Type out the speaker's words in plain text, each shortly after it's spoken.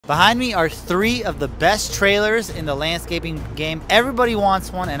Behind me are 3 of the best trailers in the landscaping game. Everybody wants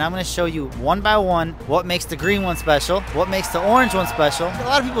one, and I'm gonna show you one by one what makes the green one special, what makes the orange one special. A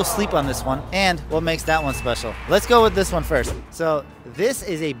lot of people sleep on this one, and what makes that one special. Let's go with this one first. So this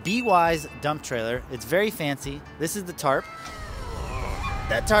is a B-Wise dump trailer. It's very fancy. This is the tarp.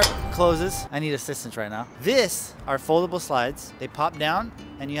 That tarp closes. I need assistance right now. This are foldable slides. They pop down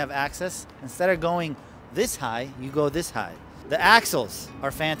and you have access. Instead of going this high, you go this high. The axles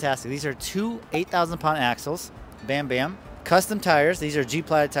are fantastic. These are 2 8,000-pound axles. Bam, bam. Custom tires. These are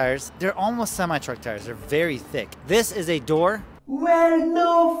G-Ply tires. They're almost semi-truck tires. They're very thick. This is a door. Well,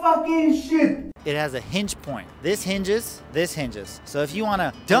 no fucking shit. It has a hinge point. This hinges, this hinges. So if you want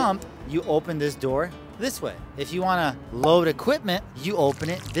to dump, you open this door this way. If you want to load equipment, you open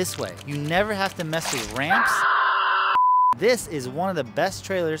it this way. You never have to mess with ramps. This is one of the best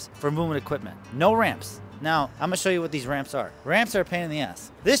trailers for moving equipment. No ramps. Now, I'm gonna show you what these ramps are. Ramps are a pain in the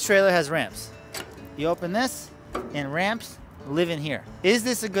ass. This trailer has ramps. You open this, and ramps live in here. Is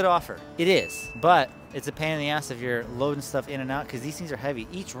this a good offer? It is, but it's a pain in the ass if you're loading stuff in and out because these things are heavy.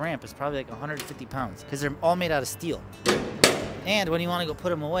 Each ramp is probably like 150 pounds because they're all made out of steel. And when you want to go put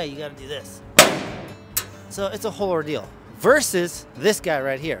them away, you got to do this. So it's a whole ordeal. Versus this guy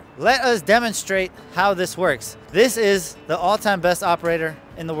right here. Let us demonstrate how this works. This is the all-time best operator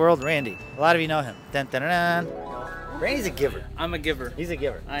in the world, Randy. A lot of you know him. Dun, dun, dun, dun. Randy's a giver. I'm a giver. He's a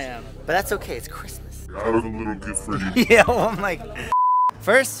giver. I am. But that's okay. It's Christmas. I have a little gift for you. Yeah, well, I'm like...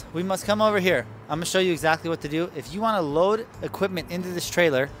 First, we must come over here. I'm gonna show you exactly what to do. If you wanna load equipment into this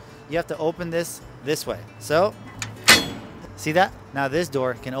trailer, you have to open this way. So, see that? Now this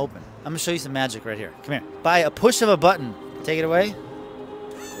door can open. I'm gonna show you some magic right here. Come here. By a push of a button, take it away.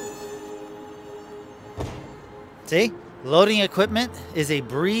 See? Loading equipment is a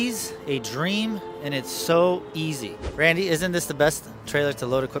breeze, a dream, and it's so easy. Randy, isn't this the best trailer to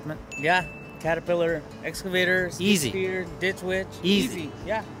load equipment? Yeah. Caterpillar, excavator, Easy. Spear, ditch witch. Easy.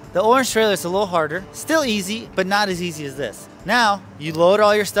 Yeah. The orange trailer is a little harder. Still easy, but not as easy as this. Now, you load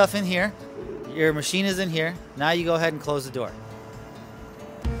all your stuff in here. Your machine is in here. Now you go ahead and close the door.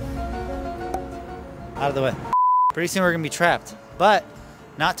 Out of the way. Pretty soon we're gonna be trapped, but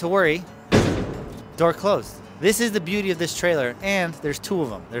not to worry. Door closed. This is the beauty of this trailer, and there's 2 of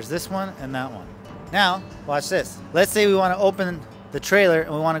them. There's this one and that one. Now, watch this. Let's say we wanna open the trailer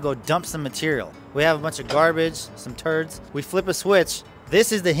and we wanna go dump some material. We have a bunch of garbage, some turds. We flip a switch.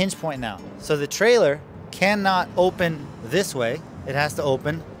 This is the hinge point now. So the trailer cannot open this way. It has to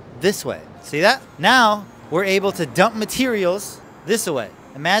open this way. See that? Now we're able to dump materials this way.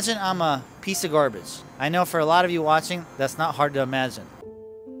 Imagine I'm a piece of garbage. I know for a lot of you watching, that's not hard to imagine.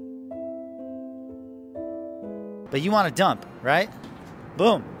 But you want to dump, right?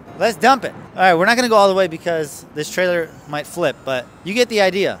 Boom. Let's dump it. All right, we're not gonna go all the way because this trailer might flip, but you get the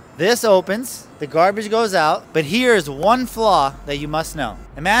idea. This opens, the garbage goes out, but here's one flaw that you must know.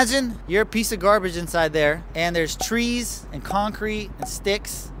 Imagine you're a piece of garbage inside there, and there's trees and concrete and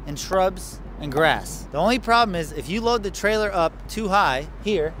sticks and shrubs and grass. The only problem is if you load the trailer up too high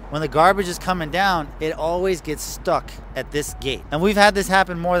here, when the garbage is coming down, it always gets stuck at this gate. And we've had this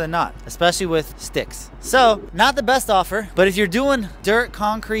happen more than not, especially with sticks. So, not the best offer, but if you're doing dirt,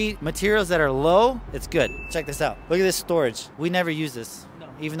 concrete, materials that are low, it's good. Check this out. Look at this storage. We never use this,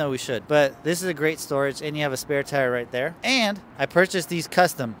 even though we should. But this is a great storage, and you have a spare tire right there. And I purchased these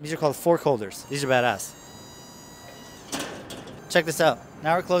custom. These are called fork holders. These are badass. Check this out.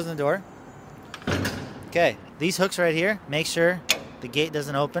 Now we're closing the door. Okay, these hooks right here, make sure the gate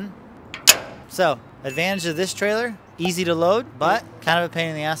doesn't open. So, advantage of this trailer, easy to load, but kind of a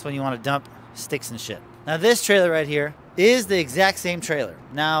pain in the ass when you want to dump sticks and shit. Now this trailer right here is the exact same trailer.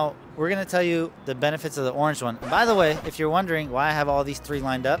 Now, we're gonna tell you the benefits of the orange one. By the way, if you're wondering why I have all these 3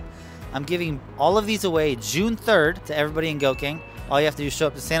 lined up, I'm giving all of these away June 3rd to everybody in GoKing. All you have to do is show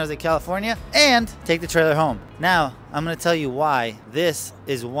up to San Jose, California, and take the trailer home. Now, I'm gonna tell you why this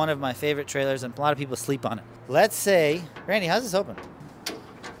is one of my favorite trailers, and a lot of people sleep on it. Let's say, Randy, how's this open?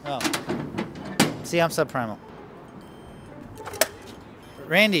 Oh, see, I'm subprimal.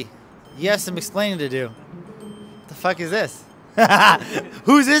 Randy, you have some explaining to do. What the fuck is this?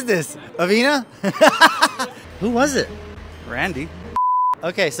 Whose is this? Avina? Who was it? Randy.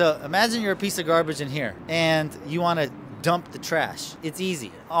 Okay, so imagine you're a piece of garbage in here, and you wanna dump the trash. It's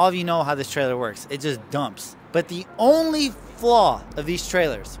easy. All of you know how this trailer works. It just dumps. But the only flaw of these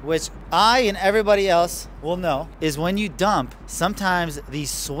trailers, which I and everybody else will know, is when you dump, sometimes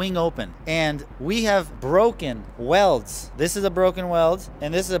these swing open. And we have broken welds. This is a broken weld,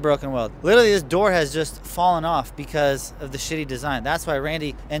 and this is a broken weld. Literally, this door has just fallen off because of the shitty design. That's why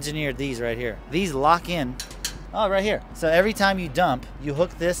Randy engineered these right here. These lock in Oh, right here. So every time you dump, you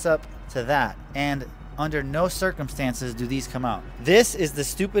hook this up to that, and under no circumstances do these come out. This is the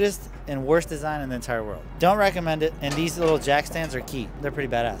stupidest and worst design in the entire world. Don't recommend it, and these little jack stands are key. They're pretty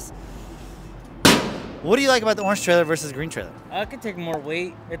badass. What do you like about the orange trailer versus green trailer? I could take more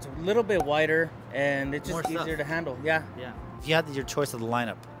weight. It's a little bit wider, and it's just easier to handle. Yeah. Yeah. If you had your choice of the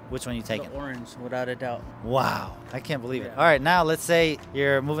lineup, which one are you taking? The orange, without a doubt. Wow, I can't believe it. All right, now let's say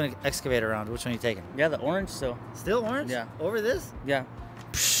you're moving an excavator around. Which one are you taking? Yeah, the orange still. Still orange? Yeah. Over this? Yeah.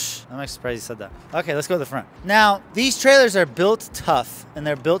 I'm actually surprised you said that. Okay, let's go to the front. Now, these trailers are built tough and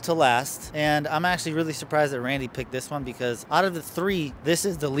they're built to last. And I'm actually really surprised that Randy picked this one because out of the three, this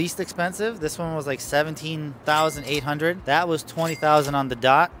is the least expensive. This one was like $17,800. That was $20,000 on the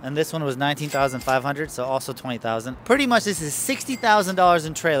dot. And this one was $19,500, so also $20,000. Pretty much this is $60,000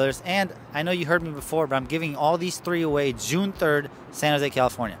 in trailers. And I know you heard me before, but I'm giving all these three away June 3rd, San Jose,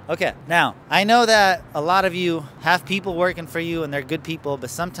 California. Okay, now, I know that a lot of you have people working for you and they're good people, but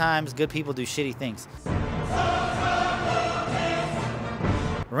sometimes good people do shitty things.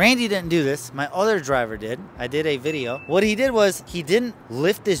 Randy didn't do this. My other driver did. I did a video. What he did was he didn't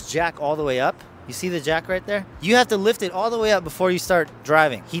lift this jack all the way up. You see the jack right there? You have to lift it all the way up before you start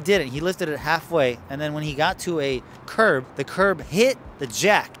driving. He didn't. He lifted it halfway, and then when he got to a curb, the curb hit the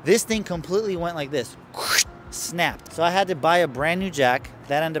jack. This thing completely went like this. Snapped. So I had to buy a brand new jack.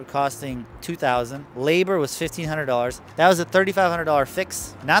 That ended up costing $2,000. Labor was $1,500. That was a $3,500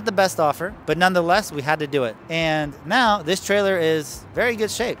 fix. Not the best offer, but nonetheless, we had to do it. And now this trailer is very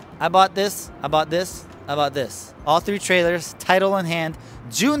good shape. I bought this, I bought this, I bought this. All three trailers, title in hand.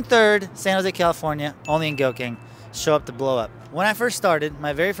 June 3rd, San Jose, California, only in Gokeng. Show up to blow up. When I first started,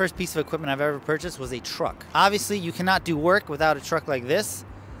 my very first piece of equipment I've ever purchased was a truck. Obviously, you cannot do work without a truck like this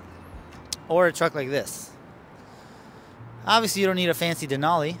or a truck like this. Obviously, you don't need a fancy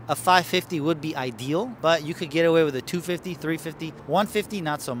Denali. A 550 would be ideal, but you could get away with a 250, 350, 150,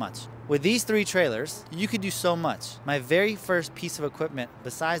 not so much. With these three trailers, you could do so much. My very first piece of equipment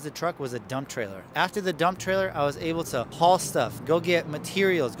besides the truck was a dump trailer. After the dump trailer, I was able to haul stuff, go get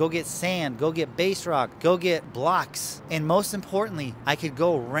materials, go get sand, go get base rock, go get blocks. And most importantly, I could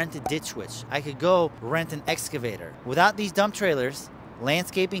go rent a ditch witch. I could go rent an excavator. Without these dump trailers,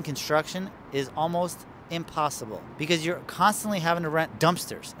 landscaping construction is almost impossible because you're constantly having to rent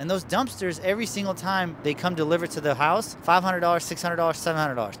dumpsters, and those dumpsters every single time they come delivered to the house, $500, $600,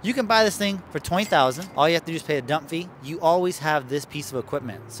 $700. You can buy this thing for $20,000. All you have to do is pay a dump fee. You always have this piece of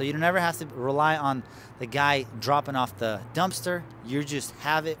equipment, so you never have to rely on the guy dropping off the dumpster. You just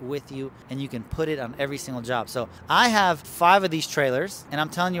have it with you and you can put it on every single job. So I have 5 of these trailers, and I'm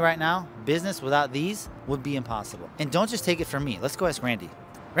telling you right now, business without these would be impossible. And don't just take it from me. Let's go ask Randy.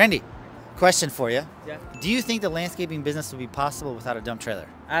 Randy, question for you. Yeah. Do you think the landscaping business would be possible without a dump trailer?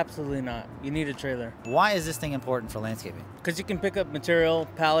 Absolutely not. You need a trailer. Why is this thing important for landscaping? Because you can pick up material,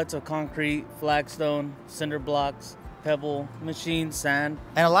 pallets of concrete, flagstone, cinder blocks, pebble, machine, sand.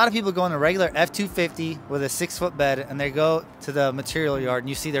 And a lot of people go in a regular F-250 with a 6-foot bed and they go to the material yard and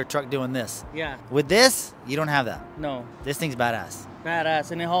you see their truck doing this. Yeah. With this, you don't have that. No. This thing's badass.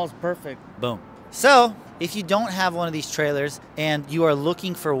 Badass, and it hauls perfect. Boom. So, if you don't have one of these trailers and you are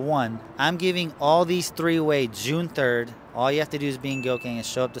looking for one, I'm giving all these 3 away June 3rd. All you have to do is be in Gokeng and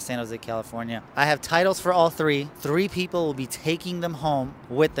show up to San Jose, California. I have titles for all 3. 3 people will be taking them home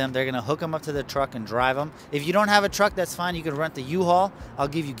with them. They're going to hook them up to the truck and drive them. If you don't have a truck, that's fine. You can rent the U-Haul. I'll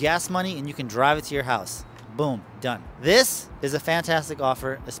give you gas money and you can drive it to your house. Boom, done. This is a fantastic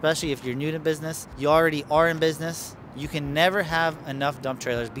offer, especially if you're new to business. You already are in business. You can never have enough dump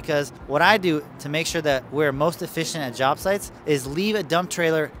trailers, because what I do to make sure that we're most efficient at job sites is leave a dump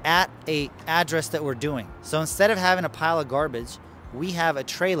trailer at a address that we're doing. So instead of having a pile of garbage, we have a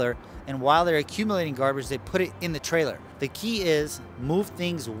trailer, and while they're accumulating garbage, they put it in the trailer. The key is move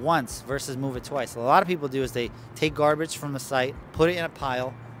things once versus move it twice. So a lot of people do is they take garbage from the site, put it in a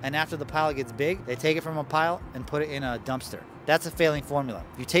pile, and after the pile gets big, they take it from a pile and put it in a dumpster. That's a failing formula.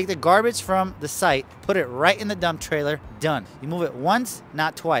 You take the garbage from the site, put it right in the dump trailer, done. You move it once,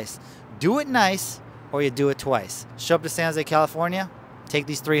 not twice. Do it nice, or you do it twice. Show up to San Jose, California, take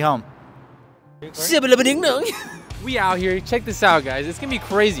these 3 home. We out here. Check this out, guys. It's gonna be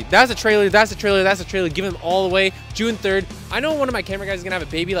crazy. That's a trailer, that's a trailer, that's a trailer. Give them all away June 3rd. I know one of my camera guys is gonna have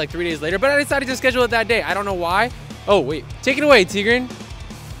a baby like 3 days later, but I decided to schedule it that day. I don't know why. Oh, wait. Take it away, Tigran.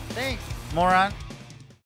 Thanks, moron.